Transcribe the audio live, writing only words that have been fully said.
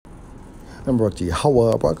And Barak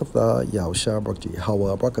Yahweh, Barakatha, Yahusha, Barak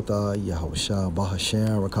Yahweh, Barakatha, Yahusha,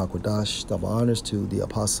 Bahashem, Rakakwadash. Double honors to the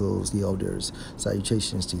apostles, the elders.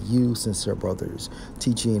 Salutations to you, sincere brothers.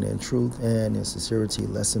 Teaching in truth and in sincerity.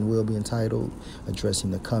 Lesson will be entitled Addressing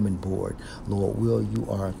the Coming Board. Lord will, you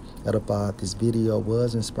are edified. This video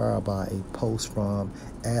was inspired by a post from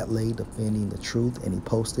Adlai Defending the Truth, and he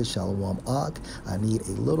posted, Shalom Ak, I need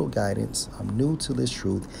a little guidance. I'm new to this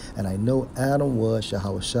truth, and I know Adam was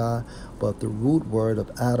Yahweh, but the root word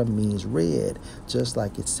of Adam means red, just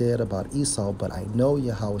like it said about Esau. But I know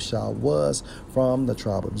Yahweh was from the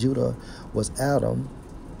tribe of Judah, was Adam.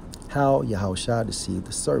 How Yahweh deceived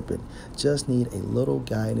the serpent. Just need a little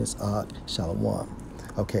guidance, Ak, Shalom.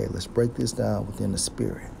 Okay, let's break this down within the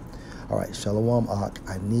spirit. All right, Shalom Ak,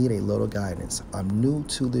 I need a little guidance. I'm new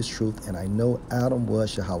to this truth, and I know Adam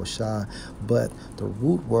was Yahweh, but the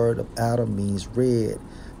root word of Adam means red,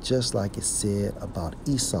 just like it said about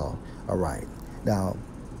Esau. All right, now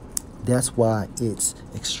that's why it's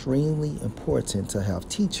extremely important to have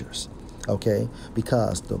teachers, okay?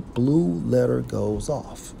 Because the blue letter goes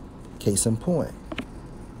off. Case in point,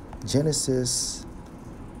 Genesis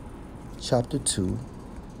chapter 2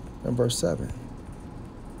 and verse 7.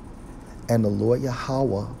 And the Lord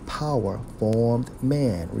Yahweh power formed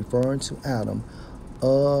man, referring to Adam,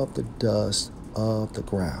 of the dust of the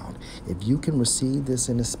ground. If you can receive this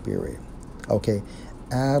in the spirit, okay,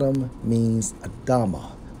 Adam means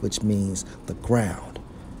Adama, which means the ground.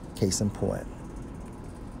 Case in point.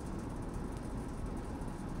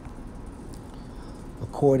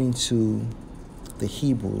 According to the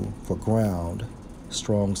Hebrew for ground,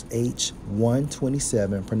 Strong's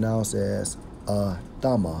H127, pronounced as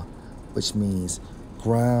Adama, which means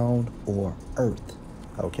ground or earth,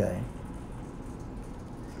 okay?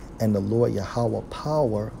 And the Lord Yahweh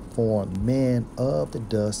power formed man of the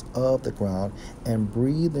dust of the ground and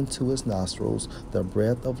breathed into his nostrils the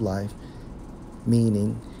breath of life,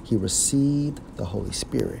 meaning he received the Holy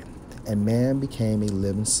Spirit. And man became a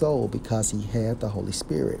living soul because he had the Holy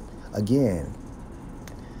Spirit. Again,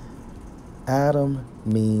 Adam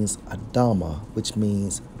means Adama, which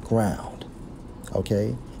means ground,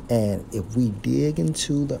 okay? And if we dig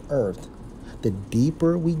into the earth, the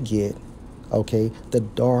deeper we get, okay, the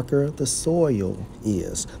darker the soil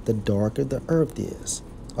is, the darker the earth is,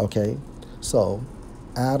 okay? So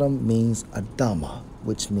Adam means Adama,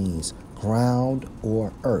 which means ground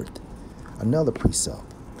or earth. Another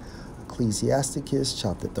precept, Ecclesiasticus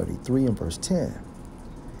chapter 33 and verse 10.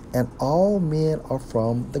 And all men are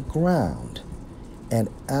from the ground, and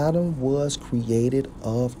Adam was created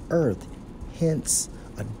of earth, hence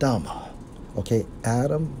Adama. Okay,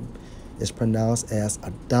 Adam is pronounced as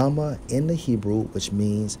Adama in the Hebrew, which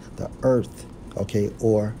means the earth, okay,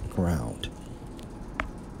 or ground.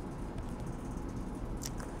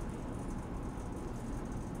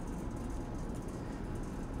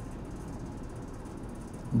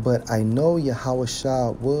 But I know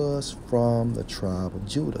Yahweh was from the tribe of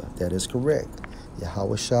Judah. That is correct.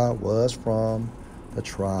 Yahweh was from the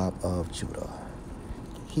tribe of Judah.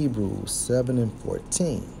 Hebrews 7 and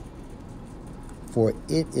 14. For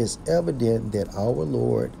it is evident that our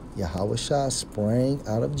Lord Yahweh sprang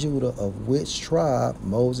out of Judah, of which tribe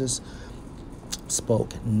Moses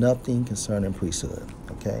spoke nothing concerning priesthood.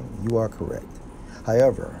 Okay, you are correct.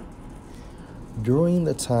 However, during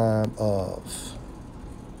the time of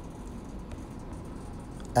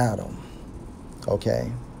Adam, okay,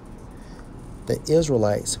 the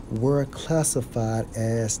Israelites were classified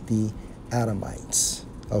as the Adamites,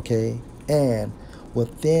 okay? And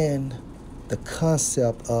within the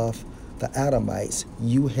concept of the Adamites,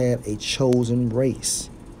 you had a chosen race,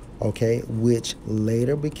 okay, which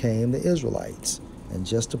later became the Israelites. And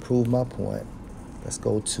just to prove my point, let's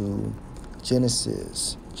go to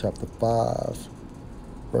Genesis chapter 5,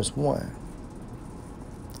 verse 1.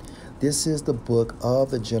 This is the book of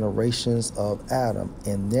the generations of Adam.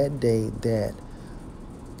 In that day that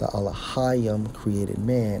the Elohim created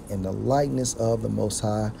man, in the likeness of the Most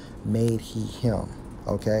High made he him.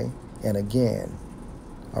 Okay? And again,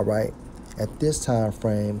 all right, at this time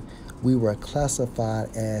frame, we were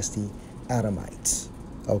classified as the Adamites.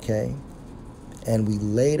 Okay? And we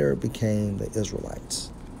later became the Israelites.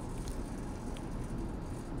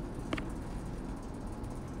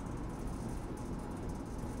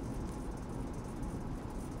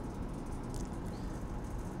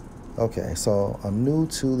 Okay, so I'm new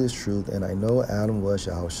to this truth, and I know Adam was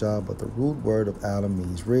Yahweh, but the root word of Adam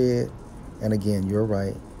means red. And again, you're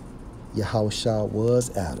right. Yahweh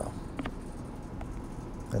was Adam.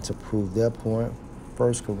 And to prove that point,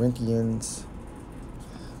 1 Corinthians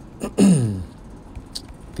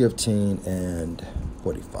 15 and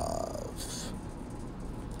 45.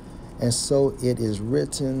 And so it is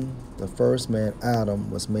written, the first man, Adam,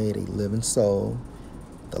 was made a living soul.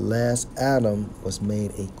 The last Adam was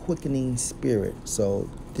made a quickening spirit. So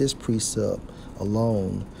this precept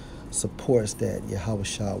alone supports that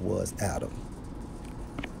Yahushua was Adam.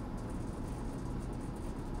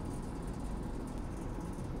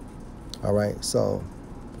 All right, so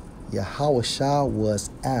Yahushua was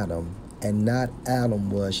Adam, and not Adam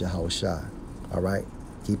was Yahushua. All right,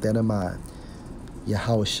 keep that in mind.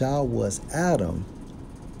 Yahushua was Adam.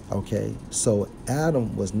 Okay, so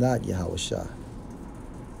Adam was not Yahushua,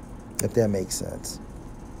 if that makes sense.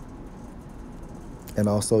 And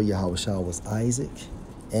also Yahushua was Isaac,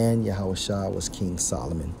 and Yahushua was King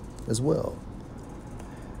Solomon as well.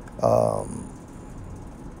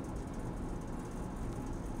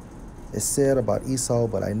 It said about Esau,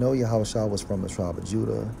 but I know Yahushua was from the tribe of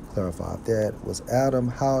Judah. Clarified that. Was Adam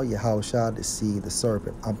how Yahushua deceived the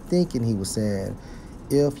serpent? I'm thinking he was saying,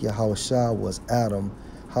 if Yahushua was Adam,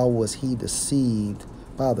 how was he deceived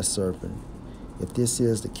by the serpent? If this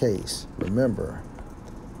is the case, remember,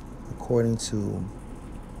 according to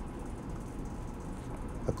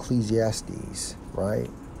Ecclesiastes, right?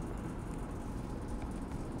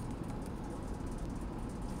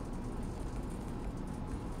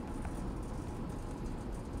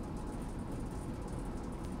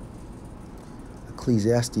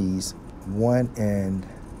 Ecclesiastes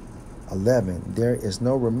 1:11, there is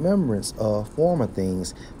no remembrance of former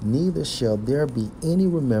things, neither shall there be any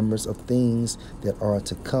remembrance of things that are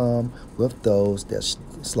to come with those that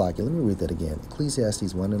slack it. Let me read that again.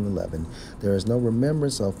 Ecclesiastes 1:11, there is no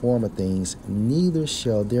remembrance of former things, neither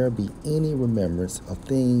shall there be any remembrance of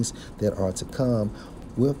things that are to come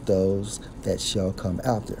with those that shall come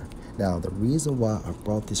after. Now, the reason why I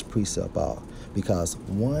brought this precept out, because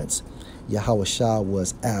once Yahushua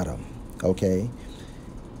was Adam, okay,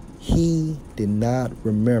 he did not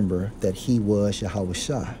remember that he was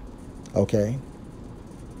Yahushua, okay?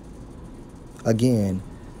 Again,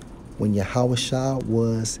 when Yahushua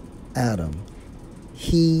was Adam,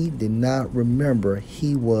 he did not remember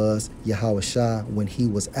he was Yahushua when he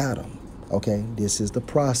was Adam, okay? This is the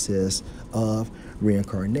process of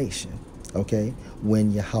reincarnation, okay?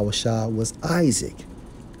 When Yahushua was Isaac,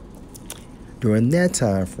 during that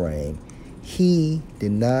time frame, he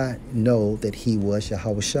did not know that he was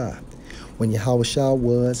Yahushua. When Yahushua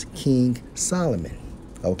was King Solomon,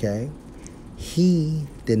 okay, he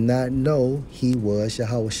did not know he was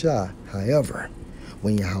Yahushua. However,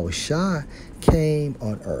 when Yahushua came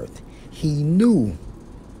on earth, he knew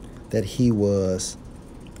that he was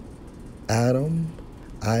Adam,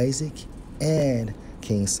 Isaac, and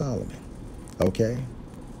King Solomon, okay?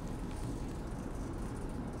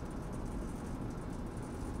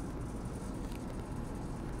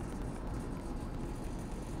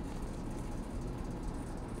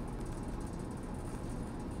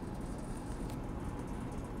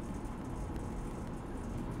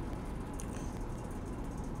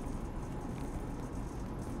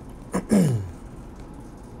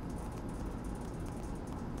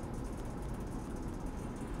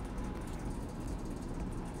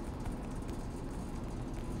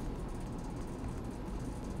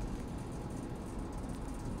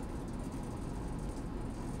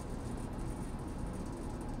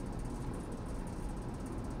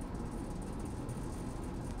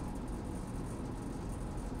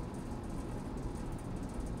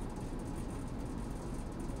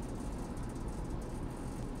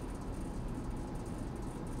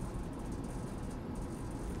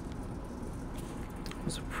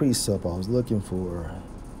 It's a precept I was looking for.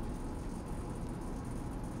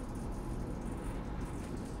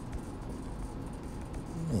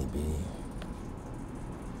 Maybe.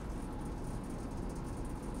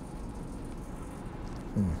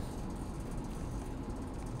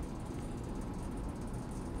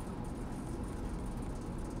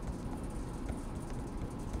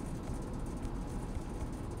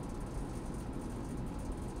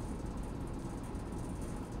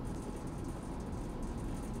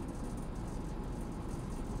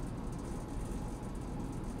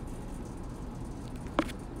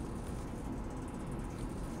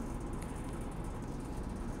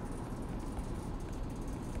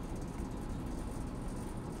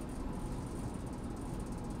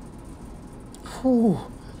 Whew.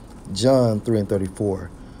 John 3:34.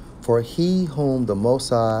 For he whom the Most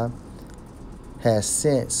High has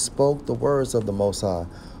sent spoke the words of the Most High.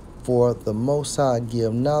 For the Most High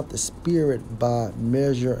give not the Spirit by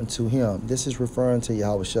measure unto him. This is referring to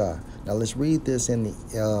Yahushua. Now let's read this in the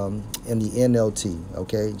NLT.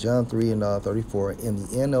 Okay, John 3:34 in the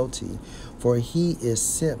NLT. For he is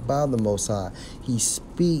sent by the Most High. He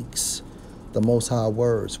speaks the Most High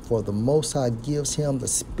words. For the Most High gives him the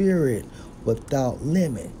Spirit without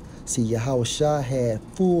limit. See, Yahushua had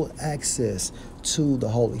full access to the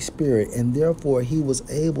Holy Spirit, and therefore he was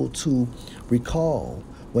able to recall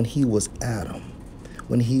when he was Adam,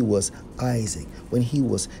 when he was Isaac, when he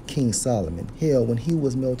was King Solomon, hell, when he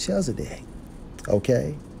was Melchizedek.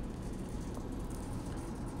 Okay?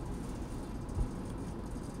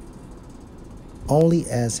 Only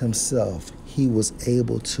as himself he was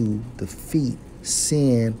able to defeat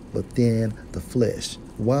sin within the flesh.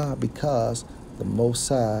 Why? Because the Most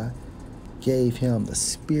High gave him the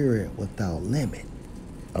Spirit without limit.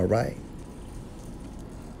 All right?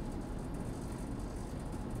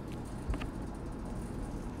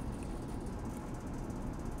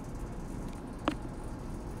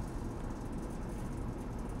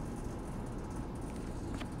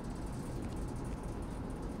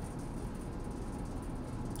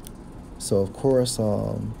 So, of course,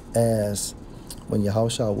 as when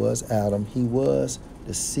Yahushua was Adam, he was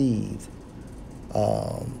deceived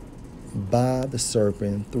by the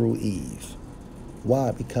serpent through Eve.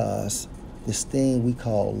 Why? Because this thing we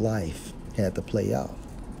call life had to play out.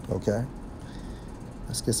 Okay?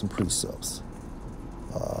 Let's get some precepts.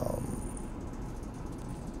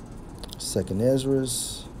 Second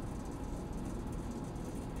Ezra's.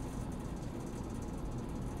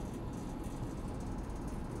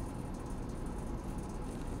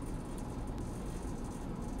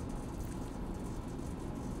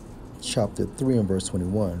 Chapter 3 and verse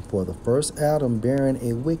 21. For the first Adam, bearing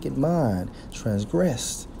a wicked mind,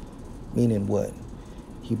 transgressed. Meaning what?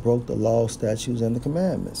 He broke the law, statutes, and the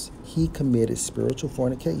commandments. He committed spiritual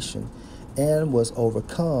fornication and was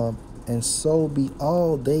overcome, and so be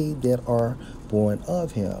all they that are born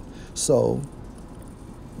of him. So,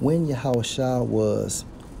 when Yahushua was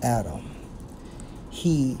Adam,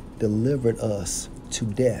 he delivered us to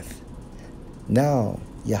death. Now,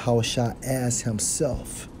 Yahushua as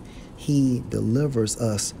himself, he delivers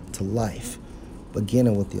us to life,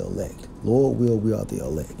 beginning with the elect. Lord will, we are the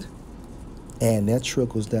elect. And that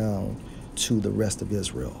trickles down to the rest of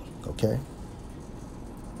Israel, okay?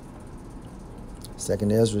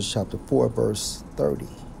 Second Ezra chapter 4, verse 30.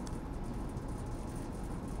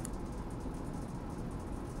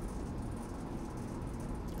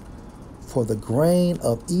 For the grain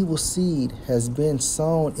of evil seed has been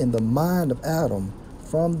sown in the mind of Adam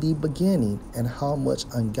from the beginning, and how much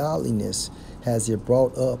ungodliness has it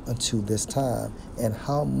brought up unto this time, and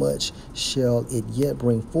how much shall it yet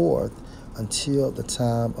bring forth until the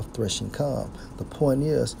time of threshing come. The point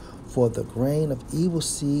is, for the grain of evil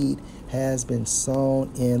seed has been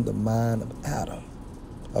sown in the mind of Adam.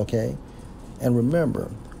 Okay? And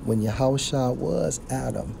remember, when Yahushua was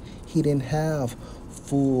Adam, he didn't have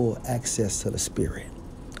full access to the Spirit.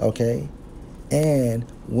 Okay? And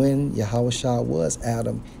when Yahushua was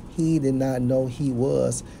Adam, he did not know he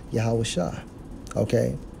was Yahushua.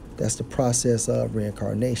 Okay? That's the process of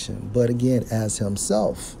reincarnation. But again, as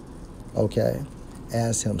himself, okay?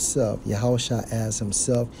 As himself, Yahushua as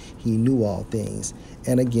himself, he knew all things.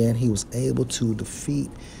 And again, he was able to defeat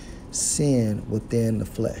sin within the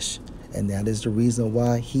flesh. And that is the reason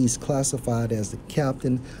why he's classified as the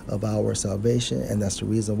captain of our salvation. And that's the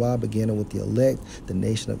reason why, beginning with the elect, the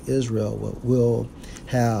nation of Israel will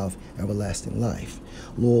have everlasting life.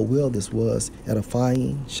 Lord will, this was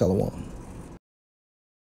edifying. Shalom.